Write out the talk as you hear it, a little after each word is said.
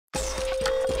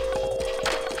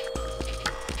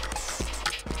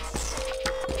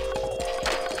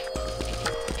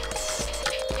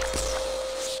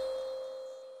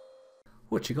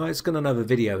watching, guys. Got another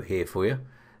video here for you.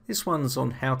 This one's on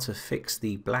how to fix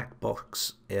the black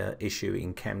box issue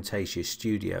in Camtasia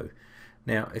Studio.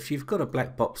 Now if you've got a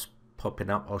black box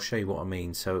popping up, I'll show you what I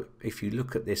mean. So if you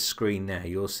look at this screen now,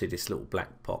 you'll see this little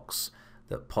black box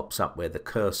that pops up where the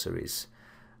cursor is,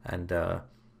 and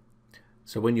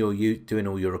so when you're doing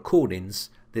all your recordings,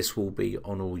 this will be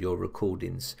on all your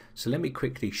recordings. So let me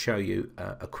quickly show you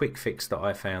a quick fix that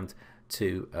I found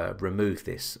to remove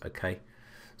this. Okay,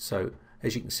 so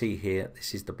as you can see here,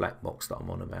 this is the black box that I'm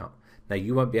on about. Now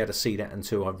you won't be able to see that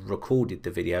until I've recorded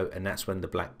the video, and that's when the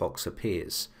black box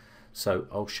appears. So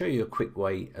I'll show you a quick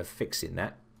way of fixing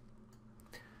that.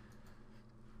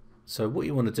 So what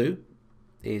you want to do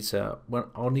is,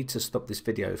 well, I'll need to stop this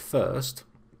video first,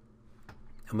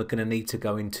 and we're going to need to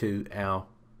go into our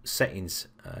settings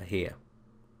here.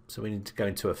 So we need to go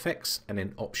into effects and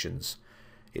then options.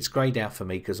 It's grayed out for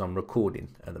me because I'm recording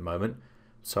at the moment,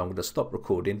 so I'm going to stop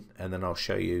recording and then I'll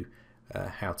show you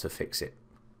how to fix it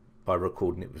by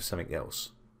recording it with something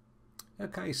else.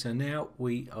 Okay, so now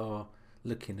we are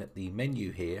looking at the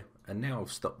menu here, and now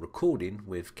I've stopped recording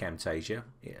with Camtasia.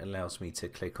 It allows me to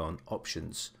click on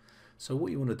options. So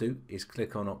what you want to do is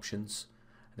click on options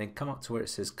and then come up to where it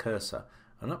says cursor,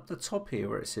 and up the top here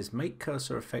where it says make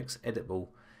cursor effects editable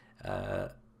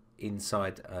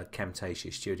inside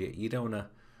Camtasia Studio, you don't want to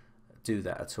do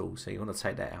that at all, so you want to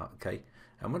take that out. Okay,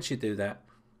 and once you do that,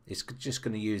 it's just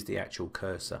going to use the actual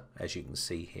cursor as you can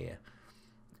see here,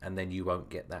 and then you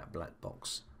won't get that black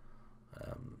box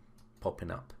popping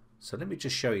up. So let me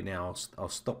just show you now. I'll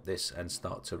stop this and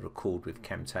start to record with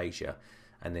Camtasia,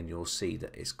 and then you'll see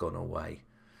that it's gone away.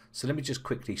 So let me just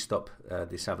quickly stop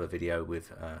this other video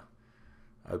with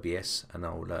OBS, and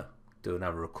I'll do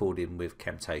another recording with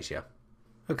Camtasia.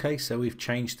 Okay, so we've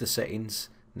changed the settings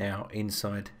now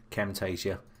inside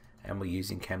Camtasia, and we're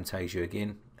using Camtasia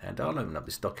again, and I'll open up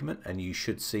this document and you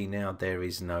should see now there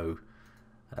is no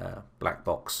black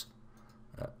box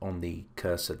on the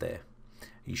cursor there.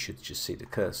 You should just see the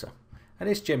cursor, and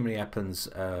this generally happens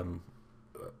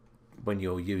when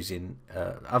you're using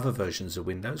other versions of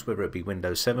Windows, whether it be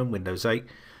Windows 7, Windows 8,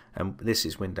 and this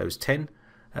is Windows 10,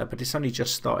 but it's only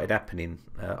just started happening.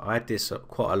 I had this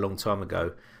quite a long time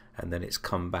ago, and then it's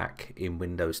come back in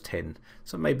Windows 10,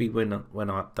 so maybe when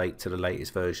I update to the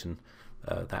latest version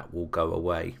that will go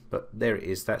away. But there it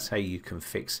is. That's how you can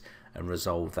fix and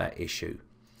resolve that issue.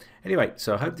 Anyway,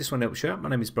 so I hope this one helps you out. My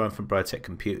name is Brian from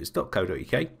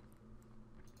biotechcomputers.co.uk. If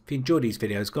you enjoy these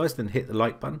videos, guys, then hit the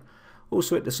like button.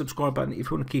 Also hit the subscribe button if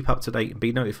you want to keep up to date and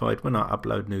be notified when I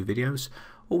upload new videos.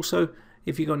 Also,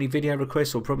 if you've got any video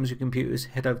requests or problems with computers,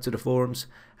 head over to the forums.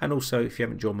 And also, if you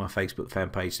haven't joined my Facebook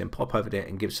fan page, then pop over there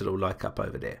and give us a little like up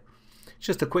over there. It's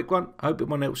just a quick one. I hope it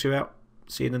one helps you out.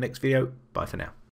 See you in the next video. Bye for now.